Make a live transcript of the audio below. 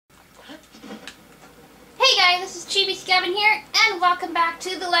guys, this is ChibiSkeven here, and welcome back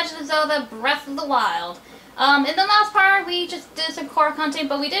to The Legend of Zelda Breath of the Wild. In the last part, we just did some Korok hunting,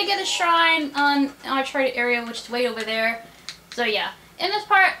 but we did get a shrine on our charted area, which is way over there. So yeah, in this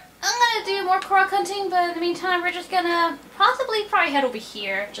part, I'm gonna do more Korok hunting, but in the meantime, we're just gonna probably head over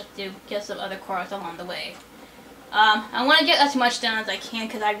here, just to get some other Koroks along the way. I want to get as much done as I can,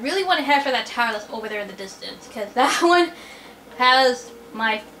 because I really want to head for that tower that's over there in the distance, because that one has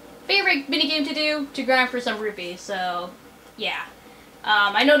my favorite minigame to do, to grind for some rupees, so yeah.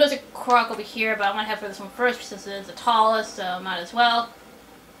 I know there's a Korok over here, but I want to head for this one first since it is the tallest, so might as well.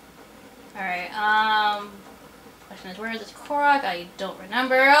 Alright, question is, where is this Korok? I don't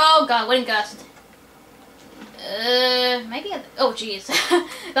remember. Oh god, wind gust. Maybe at the, oh jeez.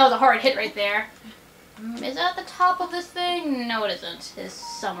 That was a hard hit right there. Is that at the top of this thing? No, it isn't. It's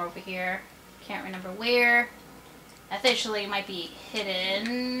somewhere over here. Can't remember where. That actually might be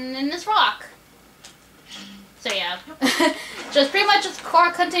hidden in this rock. So yeah, just pretty much just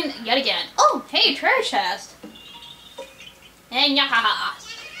Korok hunting yet again. Oh, hey, treasure chest. And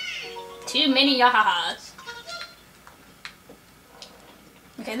yahahas. Too many yahahas.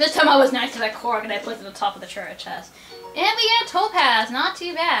 Okay, this time I was nice to that Korok and I put it on the top of the treasure chest. And we got topaz, not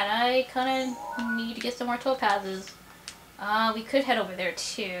too bad. I kind of need to get some more topazes. We could head over there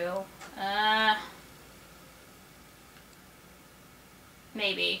too.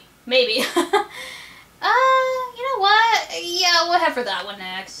 Maybe. You know what? Yeah, we'll head for that one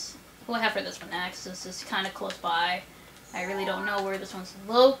next. We'll head for this one next. This is kind of close by. I really don't know where this one's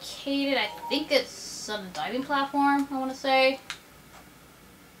located. I think it's on the diving platform, I want to say.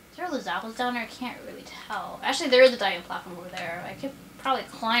 Is there a Zappos down there? I can't really tell. Actually, there is a diving platform over there. I could probably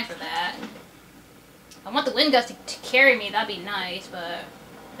climb for that. I want the wind gust to carry me. That'd be nice, but...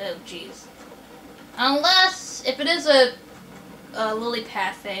 oh, jeez. Unless, if it is a lily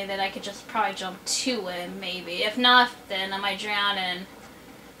pad thing, then I could just probably jump to it, maybe. If not, then I might drown and...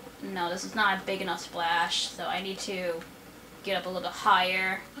 no, this is not a big enough splash, so I need to get up a little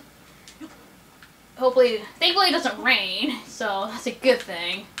higher. Hopefully, thankfully it doesn't rain, so that's a good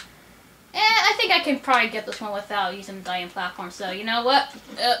thing. And I think I can probably get this one without using the diving platform, so you know what?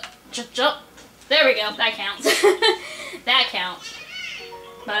 Just jump. There we go, that counts. That counts.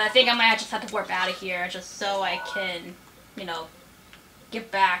 But I think I might just have to warp out of here just so I can, you know,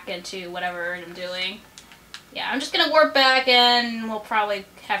 get back into whatever I'm doing. Yeah, I'm just gonna warp back and we'll probably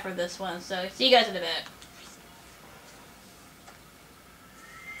head for this one, so see you guys in a bit.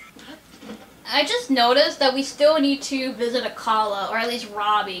 I just noticed that we still need to visit Akala, or at least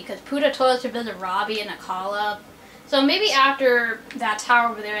Robbie, because Puda told us to visit Robbie and Akala. So maybe after that tower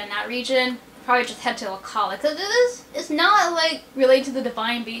over there in that region, probably just head to Akala, because it's not like related to the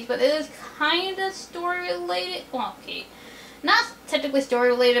Divine Beast, but it is kind of story related. Well, okay, not technically story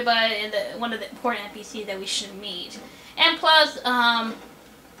related, but in one of the important NPCs that we should meet. And plus,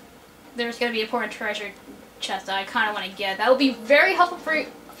 there's going to be important treasure chest that I kind of want to get. That would be very helpful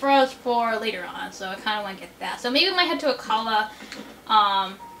for us for later on, so I kind of want to get that. So maybe we might head to Akala,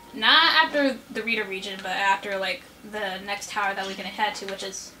 not after the Rita region, but after like the next tower that we're going to head to, which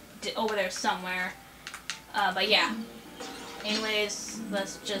is over there somewhere. But yeah. Anyways,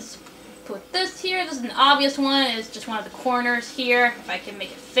 let's just put this here. This is an obvious one. It's just one of the corners here, if I can make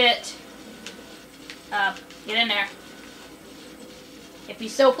it fit. Get in there. If you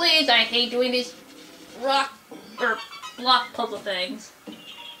so please. I hate doing these rock or block puzzle things.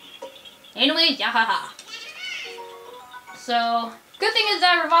 Anyways, yahaha. So, good thing is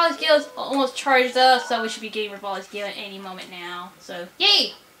that Rivali's Gale is almost charged up, so we should be getting Rivali's Gale at any moment now. So,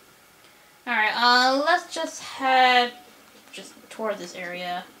 yay! Alright, let's just head just towards this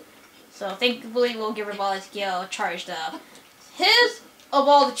area. So, thankfully we'll get Rivali's Gale charged up. His, of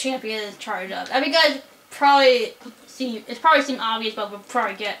all the champions, charged up. I mean, guys, it's probably seemed obvious, but we'll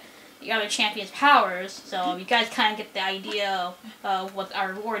probably get the other champion's powers, so you guys kind of get the idea of what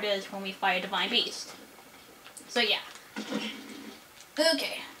our reward is when we fight a Divine Beast. So yeah.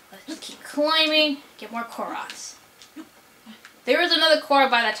 Okay, let's just keep climbing, get more Koroks. There is another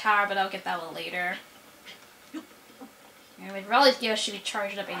Korok by that tower, but I'll get that one later. Anyway, Raleigh's Gale should be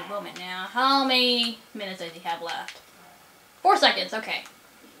charged up any moment now. How many minutes does he have left? 4 seconds, okay.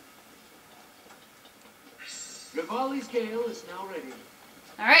 Rivali's Gale is now ready.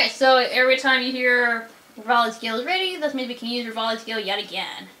 Alright, so every time you hear Rivali's Gale is ready, that means we can use Rivali's Gale yet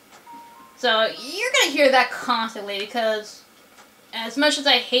again. So you're going to hear that constantly because as much as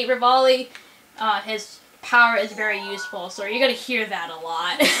I hate Rivali, his power is very useful. So you're going to hear that a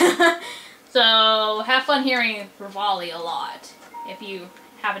lot. So have fun hearing Rivali a lot. If you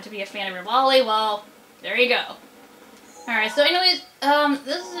happen to be a fan of Rivali, well, there you go. Alright, so anyways,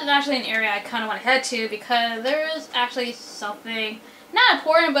 this is actually an area I kind of want to head to because there is actually something, not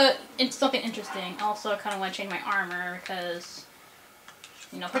important, but it's something interesting. Also, I kind of want to change my armor because,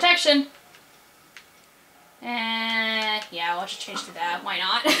 you know, protection. And yeah, I'll just change to that. Why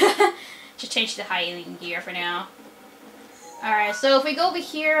not? Just change to hiding gear for now. Alright, so if we go over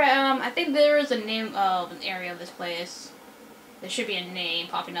here, I think there is a name of an area of this place. There should be a name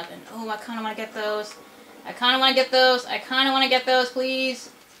popping up, and oh, I kind of want to get those. I kind of want to get those. I kind of want to get those,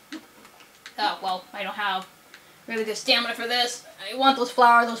 please. Oh, well, I don't have really good stamina for this. I want those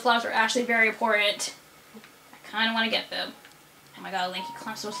flowers. Those flowers are actually very important. I kind of want to get them. Oh my god, Link, you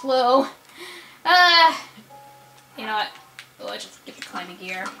climb so slow. You know what? Oh, let's just get the climbing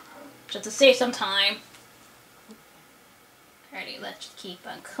gear. Just to save some time. Alrighty, let's just keep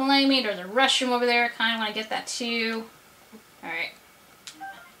on climbing. There's a restroom over there. Kind of want to get that too. Alright.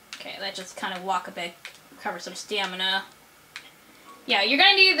 Okay, let's just kind of walk a bit. Cover some stamina. Yeah, you're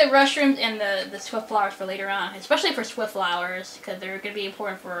going to need the restrooms and the swift flowers for later on. Especially for swift flowers. Because they're going to be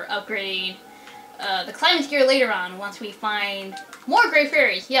important for upgrading the climbing gear later on. Once we find more Great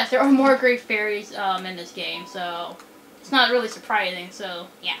Fairies. Yes, there are more Great Fairies in this game. So, it's not really surprising. So,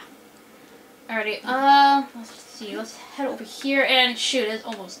 yeah. Alrighty, let's see, let's head over here, and shoot, it's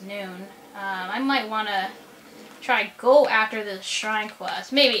almost noon. I might want to try go after this shrine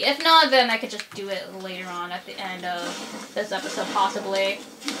quest. Maybe, if not, then I could just do it later on at the end of this episode, possibly.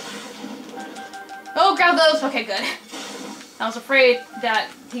 Oh, grab those! Okay, good. I was afraid that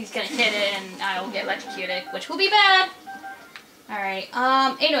he's gonna hit it and I will get electrocuted, which will be bad. Alright,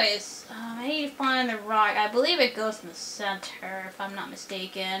 anyways, I need to find the rock. I believe it goes in the center, if I'm not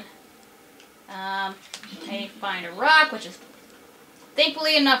mistaken. I need to find a rock, which is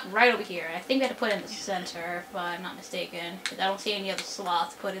thankfully enough right over here. I think we have to put it in the center, if I'm not mistaken, because I don't see any other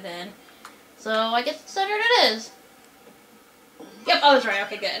slots to put it in. So I guess the center it is. Yep, I was right.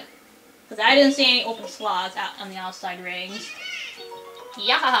 Okay, good. Because I didn't see any open slots out on the outside rings.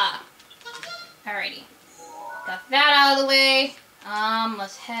 Yahaha! Alrighty. Got that out of the way.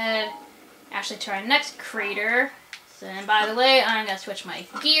 Let's head actually to our next crater. So, and by the way, I'm going to switch my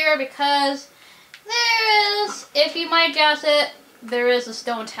gear because there is, if you might guess it, there is a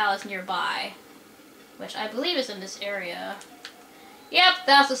stone talus nearby. Which I believe is in this area. Yep,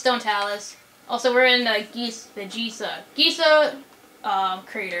 that's the stone talus. Also, we're in the Gisa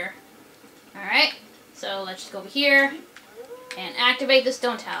crater. Alright, so let's just go over here and activate the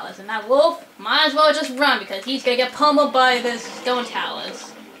stone talus. And that wolf might as well just run because he's going to get pummeled by this stone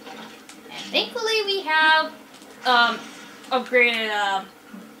talus. And thankfully we have upgraded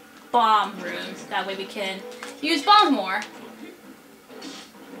bomb rooms. That way we can use bombs more.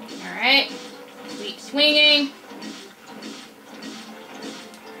 Alright. Keep swinging.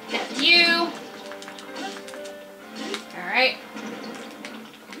 Get you. Alright.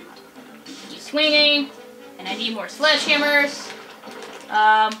 Keep swinging. And I need more sledgehammers.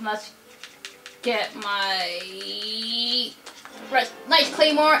 Let's get my nice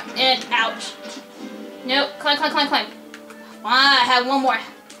claymore and ouch. Nope. Climb, climb, climb, climb. Ah, I have one more.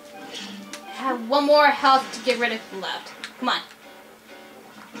 I have one more health to get rid of left. Come on.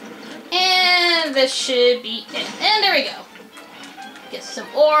 And this should be it. And there we go. Get some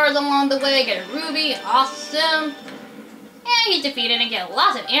ores along the way. Get a ruby. Awesome. And he's defeated and get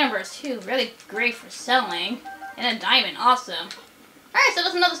lots of ambers too. Really great for selling. And a diamond. Awesome. Alright, so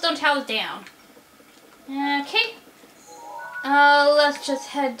there's another stone talus down. Okay. Let's just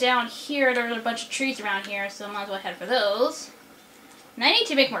head down here. There's a bunch of trees around here, so I might as well head for those. And I need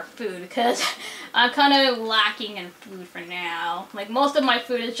to make more food because I'm kind of lacking in food for now. Like, most of my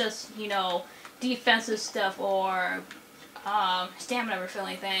food is just, you know, defensive stuff or stamina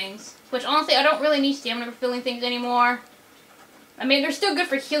refilling things. Which, honestly, I don't really need stamina refilling things anymore. I mean, they're still good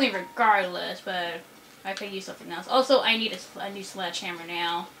for healing regardless, but I could use something else. Also, I need a new sledgehammer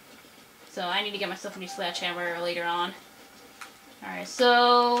now. So I need to get myself a new sledgehammer later on. Alright,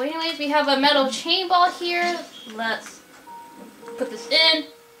 so anyways, we have a metal chain ball here. Let's put this in.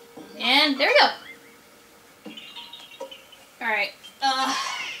 And there we go. Alright.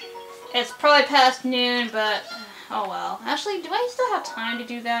 It's probably past noon, but oh well. Actually, do I still have time to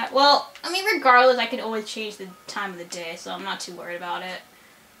do that? Well, I mean, regardless, I can always change the time of the day, so I'm not too worried about it.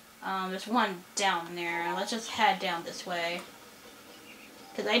 There's one down there. Let's just head down this way.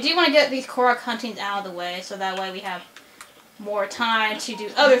 Because I do want to get these Korok huntings out of the way, so that way we have more time to do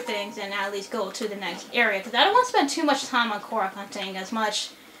other things and at least go to the next area. Because I don't want to spend too much time on Korok hunting as much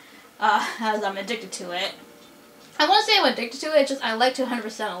as I'm addicted to it. I won't say I'm addicted to it, it's just I like to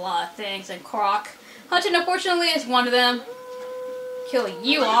 100% a lot of things, and Korok hunting, unfortunately, is one of them. Kill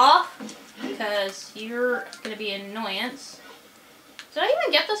you off, because you're going to be an annoyance. Did I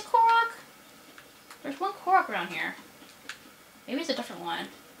even get this Korok? There's one Korok around here. Maybe it's a different one.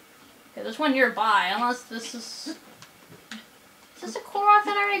 Okay, there's one nearby, unless this is... Is this a Korok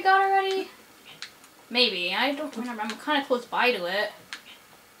that I already got already? Maybe. I don't remember. I'm kind of close by to it.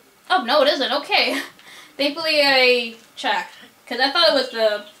 Oh, no, it isn't. Okay. Thankfully, I checked. Because I thought it was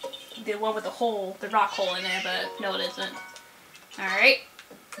the one with the hole, the rock hole in there, but no, it isn't. Alright.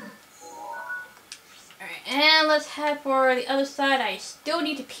 Alright, and let's head for the other side. I still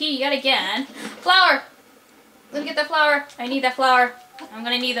need to pee yet again. Flower! Let me get that flower. I need that flower. I'm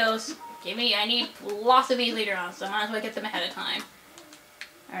gonna need those. I need lots of these later on, so I might as well get them ahead of time.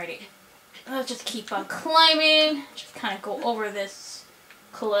 Alrighty. Let's just keep on climbing. Just kind of go over this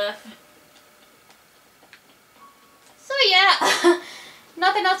cliff. So yeah,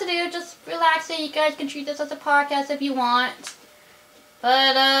 nothing else to do, just relaxing. You guys can treat this as a podcast if you want.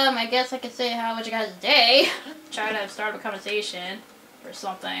 But I guess I could say how was your guys' day. Try to start a conversation or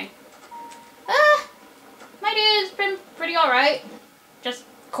something. My day has been pretty alright. Just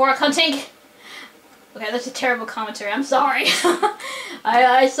Korok hunting. Okay, that's a terrible commentary. I'm sorry.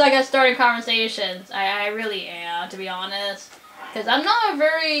 I suck at starting conversations. I really am, to be honest. Because I'm not a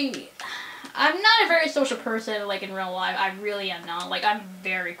very social person, like, in real life. I really am not. Like, I'm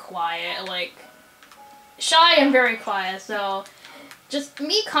very quiet. Like, shy and very quiet. So, just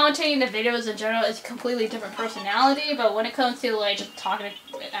me commentating the videos in general is a completely different personality. But when it comes to, like, just talking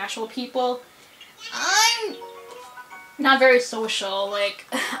to actual people, I'm not very social. Like,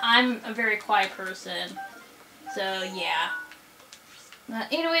 I'm a very quiet person. So, yeah.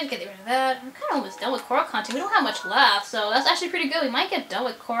 Anyways, get rid of that. I'm kind of almost done with Korok hunting. We don't have much left, so that's actually pretty good. We might get done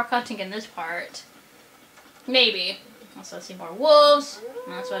with Korok hunting in this part. Maybe. Also, see more wolves.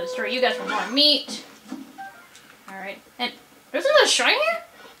 That's why I destroy you guys for more meat. Alright. And there's another shrine here?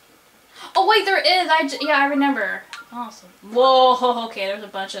 Oh, wait, there is. Yeah, I remember. Awesome. Whoa, okay, there's a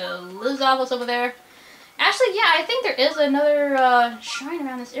bunch of Lizophils over there. Actually, yeah, I think there is another shrine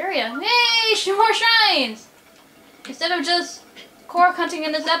around this area. Hey, more shrines! Instead of just Korok hunting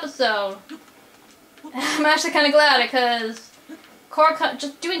in this episode. I'm actually kind of glad because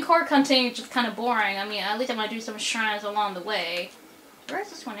just doing Korok hunting is just kind of boring. I mean, at least I'm going to do some shrines along the way. Where is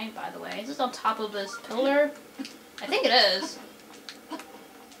this one aimed, by the way? Is this on top of this pillar? I think it is.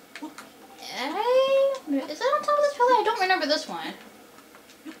 Is it on top of this pillar? I don't remember this one.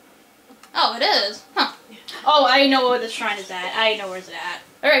 Oh, it is. Huh. Oh, I know where the shrine is at. I know where it's at.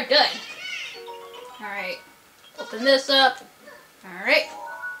 Alright, good. Alright. Open this up. Alright.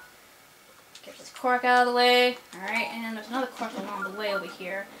 Get this Korok out of the way. Alright, and there's another Korok along the way over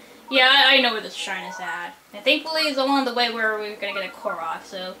here. Yeah, I know where this shrine is at. And thankfully it's along the way where we're gonna get a Korok,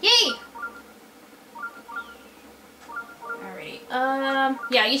 so yay! Alrighty.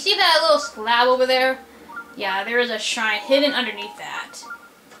 Yeah, you see that little slab over there? Yeah, there is a shrine hidden underneath that.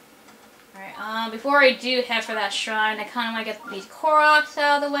 Alright, before I do head for that shrine, I kinda wanna get these Koroks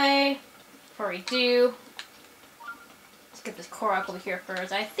out of the way. Before we do. Let's get this Korok over here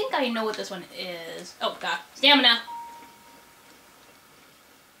first. I think I know what this one is. Oh, God. Stamina!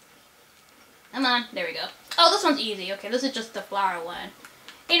 Come on. There we go. Oh, this one's easy. Okay, this is just the flower one.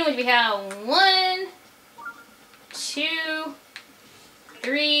 Anyways, we have 1, 2,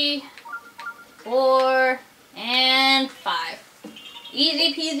 3, 4, and 5.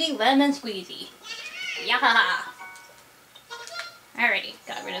 Easy peasy lemon squeezy. Yahaha! Alrighty,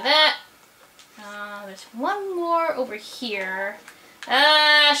 got rid of that. There's one more over here.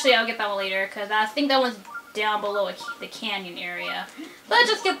 Actually, I'll get that one later, because I think that one's down below the canyon area. Let's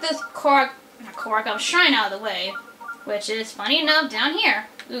just get this shrine out of the way, which is, funny enough, down here.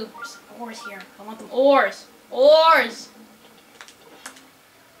 Ooh, there's some ores here. I want them ores. Ores!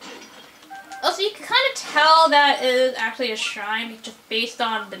 Also, you can kind of tell that it is actually a shrine just based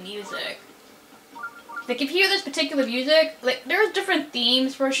on the music. Like, if you hear this particular music, like, there's different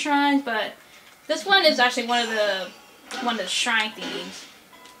themes for shrines, but this one is actually one of the shrine themes.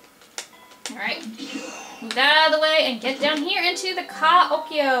 Alright. Move that out of the way and get down here into the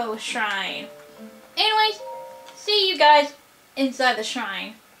Ka-Okyo shrine. Anyways, see you guys inside the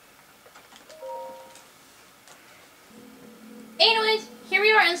shrine. Anyways, here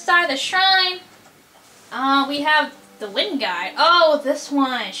we are inside the shrine. We have the wind guide. Oh, this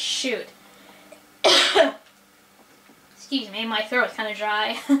one. Shoot. Excuse me, my throat's kind of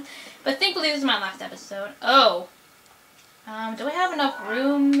dry. But thankfully this is my last episode. Oh. Do I have enough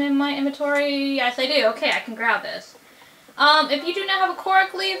room in my inventory? Yes, I do. Okay, I can grab this. If you do not have a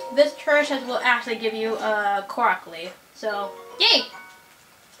Korok leaf, this church will actually give you a Korok leaf. So, yay!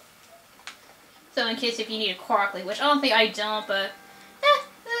 So in case if you need a Korok leaf, which I don't think I don't, but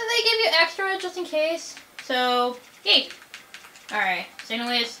they give you extra just in case. So, yay! Alright, so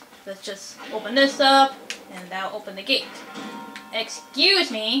anyways, let's just open this up, and that'll open the gate. Excuse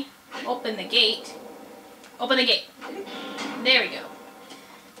me, open the gate. Open the gate. There we go.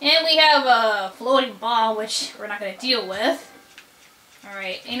 And we have a floating ball, which we're not going to deal with.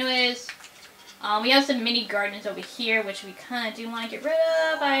 Alright, anyways, we have some mini gardens over here, which we kind of do want to get rid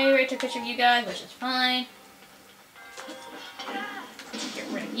of. I already took a picture of you guys, which is fine. Get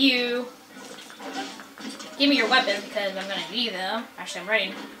rid of you. Give me your weapons, because I'm going to need them. Actually, I'm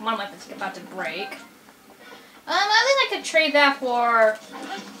ready. One weapon's about to break. At least I could trade that for...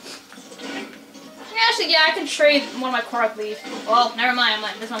 Actually, yeah, I can trade one of my Koroks leaves. Well, never mind.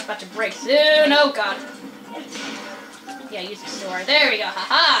 This one's about to break soon. Oh, God. Yeah, use the sword. There we go.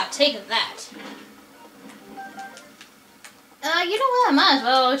 Haha, take that. You know what? I might as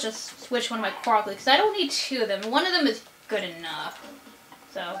well just switch one of my Koroks leaves, because I don't need two of them. One of them is good enough.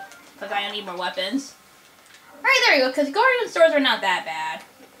 So, because I don't need more weapons. Alright, there we go, because guardian swords are not that bad.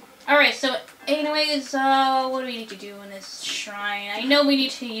 Alright, so anyways, what do we need to do in this shrine? I know we need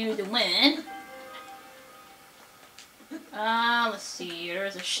to use the wind. Let's see,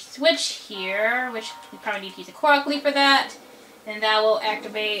 there's a switch here, which we probably need to use a Korok leaf for that. And that will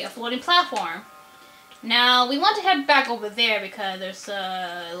activate a floating platform. Now, we want to head back over there because there's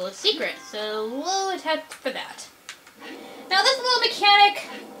a little secret, so we'll head for that. Now, this little mechanic,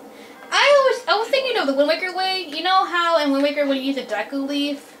 I was thinking of the Wind Waker way. You know how in Wind Waker when you use a Deku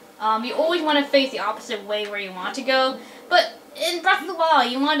leaf, you always want to face the opposite way where you want to go. But in Breath of the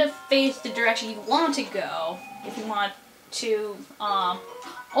Wild, you want to face the direction you want to go if you want to, oh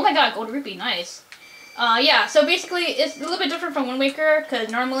my god, Gold Rupee, nice. Yeah, so basically it's a little bit different from Wind Waker, because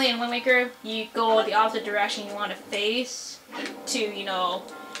normally in Wind Waker, you go the opposite direction you want to face to, you know,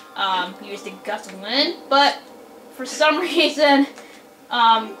 use the gust of wind. But for some reason,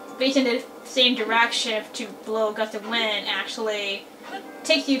 facing the same direction to blow a gust of wind actually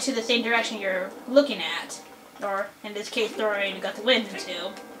takes you to the same direction you're looking at. Or, in this case, throwing a gust of wind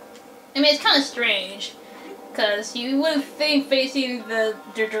into. I mean, it's kind of strange. Because you wouldn't think facing the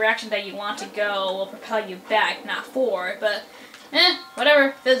direction that you want to go will propel you back, not forward. But,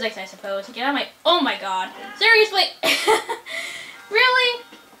 whatever. Physics, I suppose. Get out of my... Oh my god. Seriously? Really?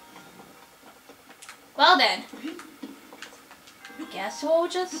 Well then. Guess we'll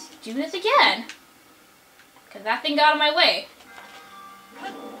just do this again. Because that thing got out of my way.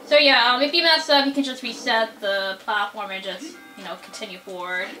 So yeah, if you mess up, you can just reset the platform and just, you know, continue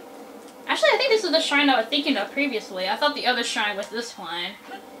forward. Actually, I think this is the shrine I was thinking of previously. I thought the other shrine was this one.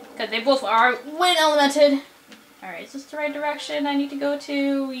 Because they both are wind elemented. Alright, is this the right direction I need to go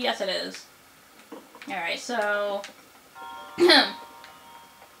to? Yes, it is. Alright, so... Got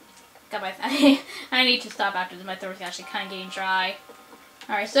my... I need to stop after this. My throat is actually kind of getting dry.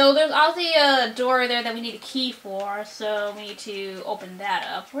 Alright, so there's obviously a door there that we need a key for. So we need to open that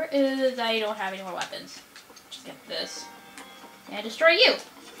up. Where is... I don't have any more weapons. Just get this. And destroy you.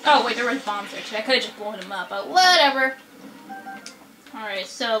 Oh, wait, there was bombs there too. I could have just blown them up, but whatever. Alright,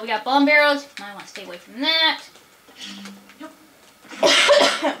 so we got bomb barrels. I want to stay away from that.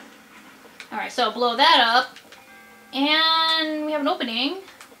 Alright, so blow that up. And we have an opening.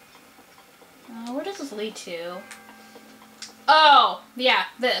 Where does this lead to? Oh, yeah,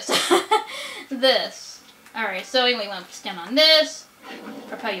 this. This. Alright, so anyway, we want to stand on this.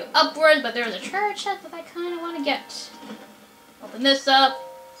 Propel you upwards, but there's a treasure chest that I kind of want to get. Open this up.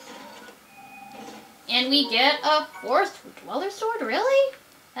 And we get a Forest Dweller Sword? Really?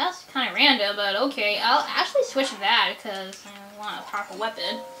 That's kind of random, but okay. I'll actually switch that because I want a powerful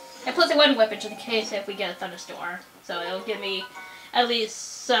weapon. And plus a weapon just in case if we get a thunderstorm. So it'll give me at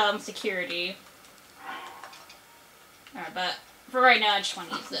least some security. Alright, but for right now I just want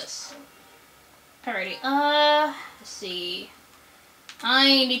to use this. Alrighty, let's see.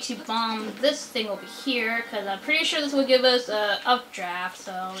 I need to bomb this thing over here, because I'm pretty sure this will give us an updraft,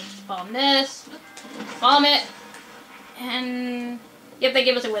 so let's bomb this, bomb it, and yep, they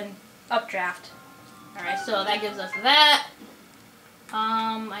give us a wind updraft. Alright, so that gives us that.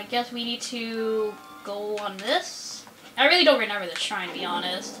 I guess we need to go on this. I really don't remember this shrine, to be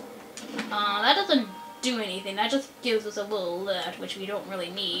honest. That doesn't do anything, that just gives us a little lift, which we don't really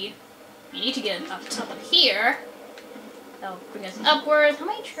need. We need to get up top of here. That'll bring us upwards. How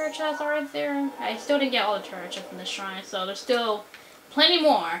many treasure chests are there? I still didn't get all the treasure chests from this shrine, so there's still plenty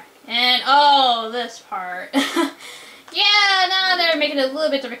more. And, oh, this part. Yeah, now they're making it a little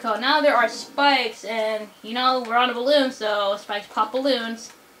bit difficult. Now there are spikes, and, you know, we're on a balloon, so spikes pop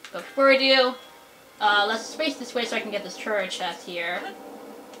balloons. But before we do, let's space this way so I can get this treasure chest here.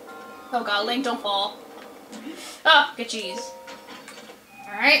 Oh god, Link, don't fall. Oh, good cheese.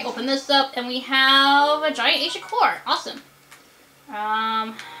 Alright, open this up, and we have a giant ancient core. Awesome.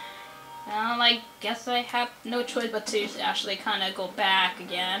 I guess I have no choice but to actually kind of go back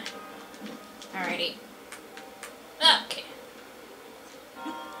again. Alrighty. Okay.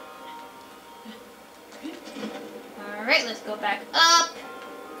 Alright, let's go back up.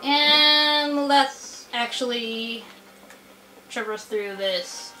 And let's actually traverse through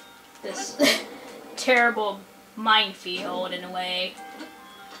this terrible minefield in a way.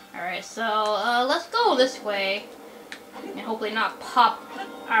 Alright, so let's go this way. And hopefully not pop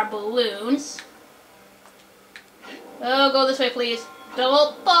our balloons. Oh, go this way, please.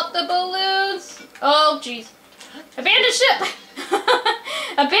 Don't pop the balloons! Oh, jeez. Abandoned ship!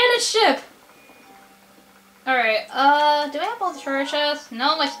 Abandoned ship! Alright, do I have all the treasure chests?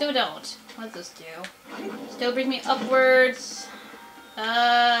 No, I still don't. What does this do? Still bring me upwards.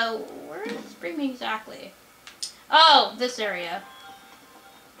 Where does this bring me exactly? Oh, this area.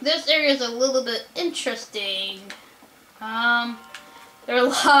 This area is a little bit interesting. There are a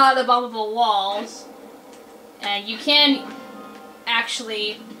lot of bombable walls. And you can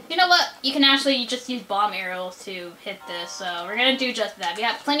actually, you know what? You can actually just use bomb arrows to hit this. So we're gonna do just that. We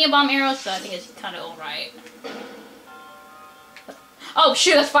have plenty of bomb arrows, so I think it's kind of alright. Oh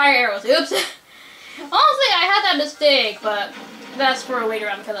shoot, that's fire arrows. Oops. Honestly, I had that mistake, but that's for later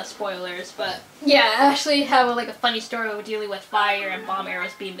on because of spoilers. But yeah, I actually have a funny story with dealing with fire and bomb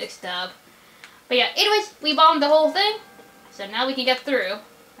arrows being mixed up. But yeah, anyways, we bombed the whole thing. So now we can get through.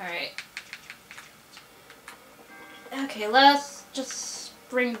 Alright. Okay, let's just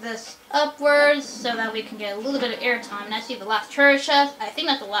bring this upwards so that we can get a little bit of airtime. And I see the last treasure chest. I think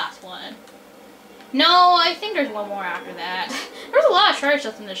that's the last one. No, I think there's one more after that. There's a lot of treasure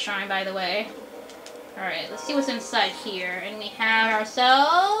chests in this shrine, by the way. Alright, let's see what's inside here. And we have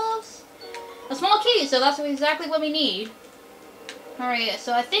ourselves a small key, so that's exactly what we need. Alright,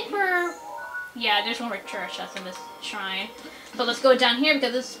 so I think we're... Yeah, there's one more treasure chest in this shrine. So let's go down here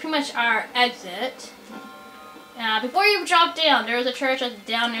because this is pretty much our exit. Before you drop down, there's a treasure chest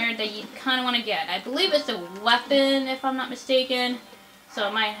down there that you kind of want to get. I believe it's a weapon, if I'm not mistaken. So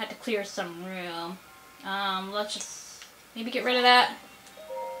I might have to clear some room. Let's just maybe get rid of that.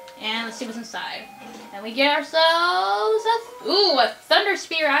 And let's see what's inside. And we get ourselves a thunder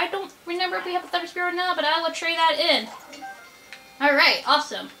spear. I don't remember if we have a thunder spear or not, but I will trade that in. Alright,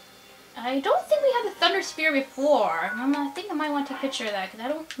 awesome. I don't think we had the thunder spear before. I think I might want to take a picture of that because I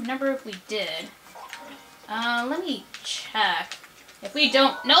don't remember if we did. Let me check. If we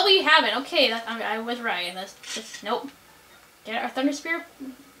don't, no, we haven't. Okay, I was right. Let's just nope. Get our thunder spear,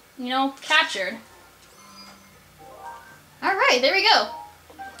 captured. All right, there we go.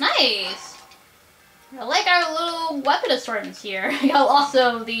 Nice. I like our little weapon assortments here. I got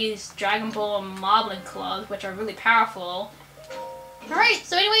also these Dragon Ball Moblin clubs, which are really powerful. All right,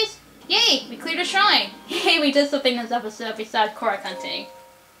 so anyways. Yay! We cleared a shrine! Yay, we did something in this episode besides Korok hunting.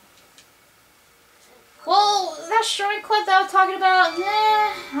 Well, that shrine quest that I was talking about,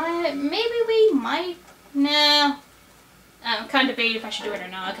 maybe we might, I'm kind of debating if I should do it or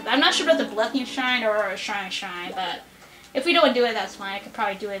not, because I'm not sure if it's a blessing shrine or a shrine, but if we don't do it, that's fine. I could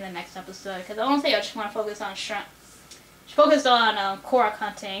probably do it in the next episode, because honestly, I just want to focus on Korok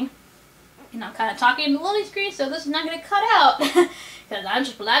hunting. And I'm kind of talking in the loading screen, so this is not going to cut out. Because I'm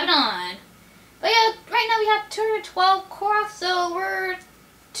just blabbing on. But yeah, right now we have 212 Koroks, so we're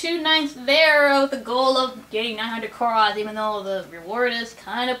 2/9 there with the goal of getting 900 Koroks, even though the reward is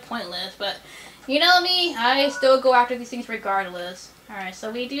kind of pointless. But you know me, I still go after these things regardless. Alright,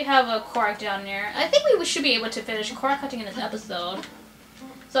 so we do have a Korok down there. I think we should be able to finish Korok hunting in this episode.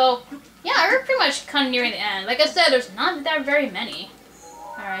 So, yeah, we're pretty much kind of nearing the end. Like I said, there's not that very many.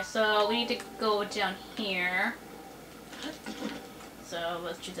 Alright, so we need to go down here. So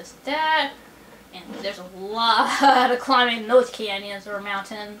let's do just that. And there's a lot of climbing those canyons or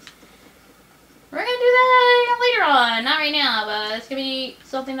mountains. We're gonna do that later on, not right now, but it's gonna be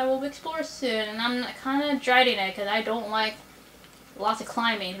something that we'll explore soon. And I'm kind of dreading it because I don't like lots of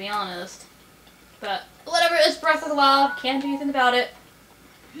climbing, to be honest. But whatever, it's Breath of the Wild. Can't do anything about it.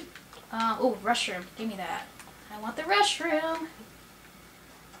 Oh, restroom. Give me that. I want the restroom.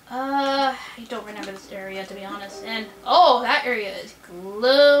 I don't remember this area, to be honest. And, oh, that area is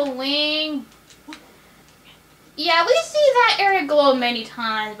glowing. Yeah, we see that area glow many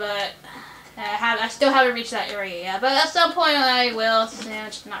times, but I still haven't reached that area yet. But at some point I will soon,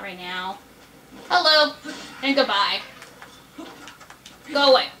 just not right now. Hello, and goodbye.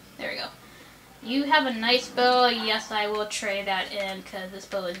 Go away. There we go. You have a nice bow. Yes, I will trade that in, because this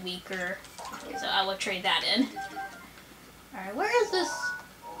bow is weaker. So I will trade that in. Alright, where is this?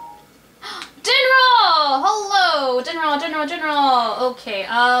 General! Hello! General! Okay,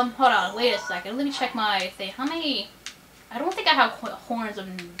 hold on, wait a second. Let me check my thing. How many I don't think I have horns of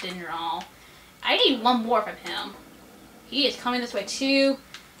Dinral. I need one more from him. He is coming this way too.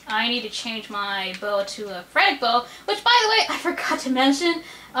 I need to change my bow to a Frantic bow, which, by the way, I forgot to mention.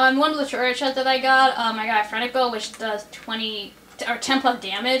 One of the treasure chests that I got a Frantic bow, which does 20 or 10 plus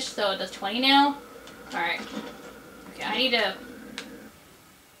damage, so it does 20 now. All right. Okay, I need to.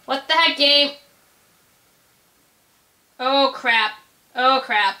 What the heck, game? Oh crap! Oh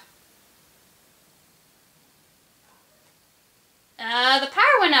crap! The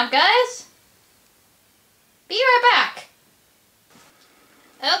power went out, guys. Be right back.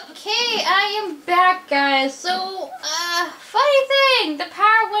 Okay, I am back, guys. So, funny thing, the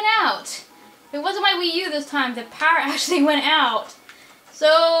power went out. It wasn't my Wii U this time. The power actually went out.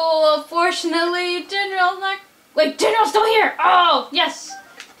 So, unfortunately, General's not... Wait, General's still here! Oh, yes!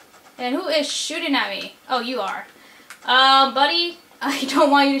 And who is shooting at me? Oh, you are. Buddy, I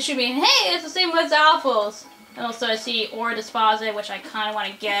don't want you to shoot me. And hey, it's the same with Alphals. And also, I see Ore Disposit, which I kind of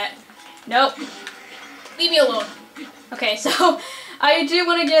want to get. Nope. Leave me alone. Okay, so... I do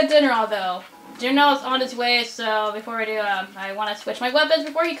want to get Dinral, though. Dinral is on his way, so before I do, I want to switch my weapons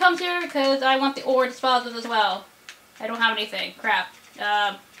before he comes here, because I want the ore disposals as well. I don't have anything. Crap. Shoot,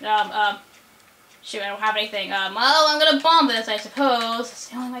 I don't have anything. Well, I'm gonna bomb this, I suppose. That's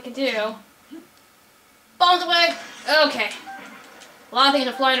the only thing I can do. Bombs away! Okay. A lot of things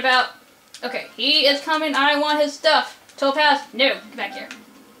are flying about. Okay, he is coming. I want his stuff. Topaz, no. Get back here.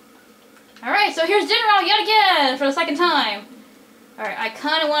 Alright, so here's Dinral yet again, for the second time. Alright, I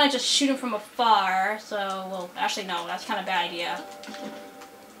kind of want to just shoot him from afar, so, well, actually no, that's kind of a bad idea.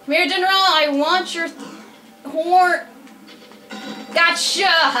 Come here, Dinral, I want your horn. Gotcha!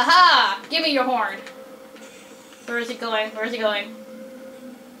 Haha! Give me your horn. Where is he going? Where is he going?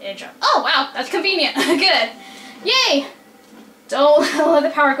 Oh, wow, that's convenient. Good. Yay! Don't let the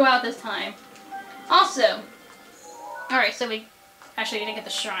power go out this time. Awesome. Alright, so we actually didn't get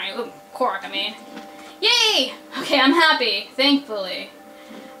the shrine. Ooh, Korok, I mean. Yay! Okay, I'm happy, thankfully.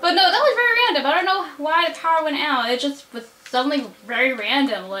 But no, that was very random. I don't know why the power went out. It just was suddenly very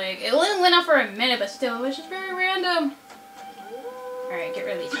random. Like, it only went out for a minute, but still, it was just very random. Alright, get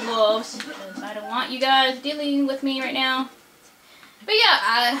rid of these wolves, because I don't want you guys dealing with me right now. But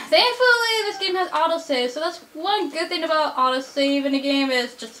yeah, thankfully this game has autosave, so that's one good thing about autosave in the game,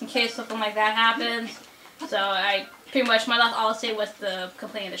 is just in case something like that happens. So pretty much my last autosave was the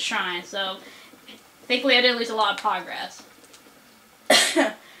completing the shrine, so thankfully I didn't lose a lot of progress.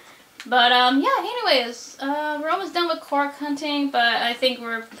 But yeah, anyways, we're almost done with Korok hunting, but I think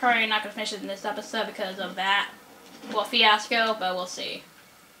we're probably not going to finish it in this episode because of that, well, fiasco, but we'll see.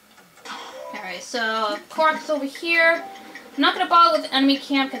 Alright, so Korok's over here. I'm not going to bother with the enemy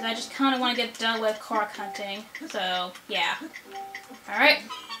camp because I just kind of want to get done with Korok hunting, so yeah. Alright,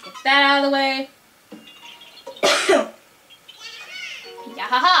 get that out of the way.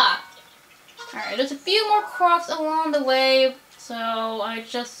 Yahaha! Alright, there's a few more Koroks along the way, so I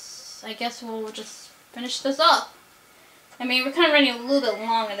guess we'll just finish this up. I mean, we're kind of running a little bit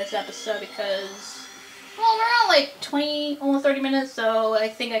long in this episode because, well, we're at like 20, almost 30 minutes, so I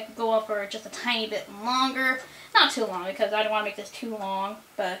think I could go up for just a tiny bit longer. Not too long, because I don't want to make this too long,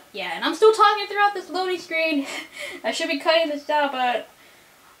 but yeah, and I'm still talking throughout this loading screen. I should be cutting this out, but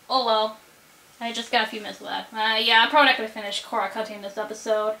oh well. I just got a few minutes left. Yeah, I'm probably not going to finish Korok hunting this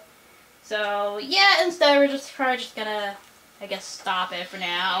episode. So, yeah, instead we're probably just gonna, I guess, stop it for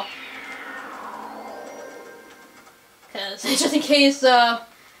now. Because, just in case the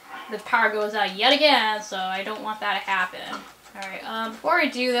power goes out yet again, so I don't want that to happen. Alright, before I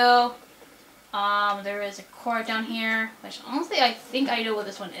do though, there is a Korok down here, which honestly I think I know what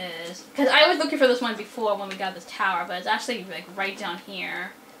this one is. Because I was looking for this one before when we got this tower, but it's actually like right down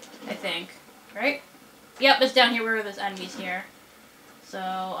here, I think. Right? Yep, it's down here where there's enemies here.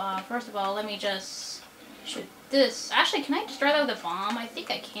 So, first of all, let me just shoot this. Actually, can I destroy that with a bomb? I think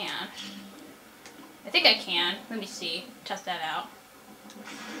I can. I think I can. Let me see. Test that out.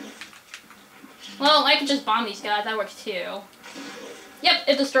 Well, I could just bomb these guys. That works too. Yep,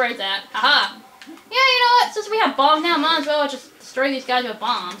 it destroys that. Aha! Yeah, you know what? Since we have bombs now, might as well just destroy these guys with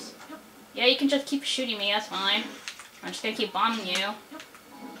bombs. Yeah, you can just keep shooting me. That's fine. I'm just gonna keep bombing you.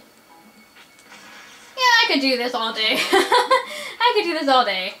 Yeah, I could do this all day. I could do this all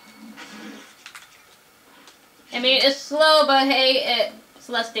day. I mean, it's slow, but hey, it's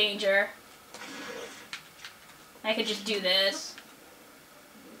less danger. I could just do this.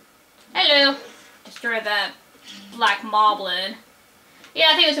 Hello. Destroy that black moblin.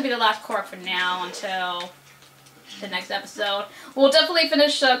 Yeah, I think this will be the last Korok for now until the next episode. We'll definitely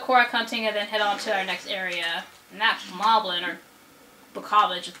finish Korok hunting and then head on to our next area. And that moblin or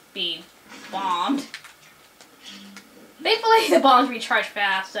bokoblin just being bombed. Thankfully, the bombs recharge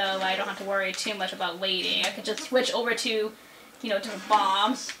fast, so I don't have to worry too much about waiting. I could just switch over to, you know, different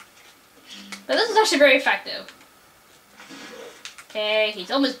bombs. But this is actually very effective. Okay,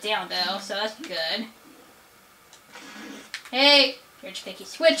 he's almost down though, so that's good. Hey, here he's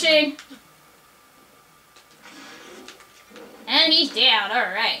switching. And he's down,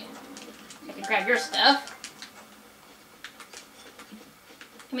 alright. I can grab your stuff.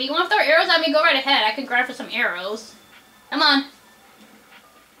 I mean, you want to throw arrows at me? Go right ahead. I can grab for some arrows. Come on.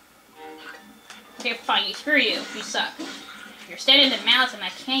 Okay, fine. Screw you. You suck. You're standing in mounts and I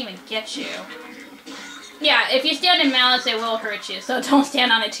can't even get you. Yeah, if you stand in mounts, it will hurt you. So don't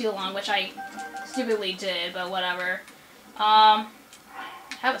stand on it too long, which I stupidly did, but whatever. I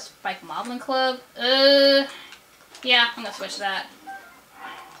have a spike moblin club. Yeah, I'm gonna switch that.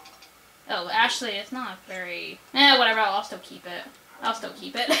 Oh, actually, it's not very... whatever, I'll still keep it. I'll still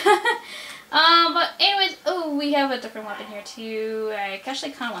keep it. But anyways, oh, we have a different weapon here too. I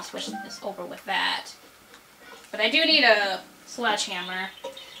actually kind of want to switch this over with that. But I do need a sledgehammer.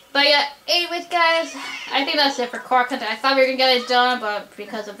 But yeah, anyways guys, I think that's it for Korok Hunter. I thought we were going to get it done, but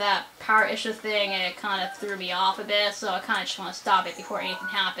because of that power issue thing, it kind of threw me off a bit. So I kind of just want to stop it before anything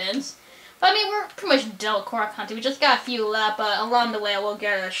happens. But I mean, we're pretty much done with Korok Hunter. We just got a few left, but along the way, we'll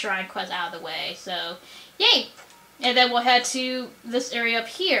get a shrine quest out of the way. So, yay! And then we'll head to this area up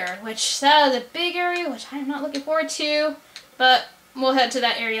here, which that is a big area, which I'm not looking forward to. But we'll head to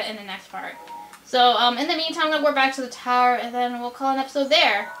that area in the next part. So, in the meantime, I'm going to go back to the tower, and then we'll call an episode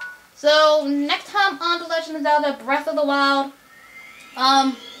there. So, next time on The Legend of Zelda Breath of the Wild,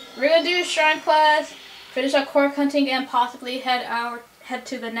 we're going to do shrine quest, finish up Korok hunting, and possibly head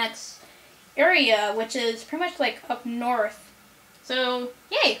to the next area, which is pretty much like up north. So,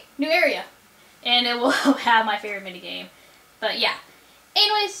 yay! New area. And it will have my favorite minigame. But yeah.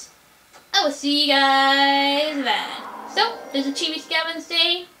 Anyways, I will see you guys then. So, this is ChibiSkeven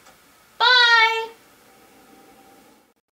saying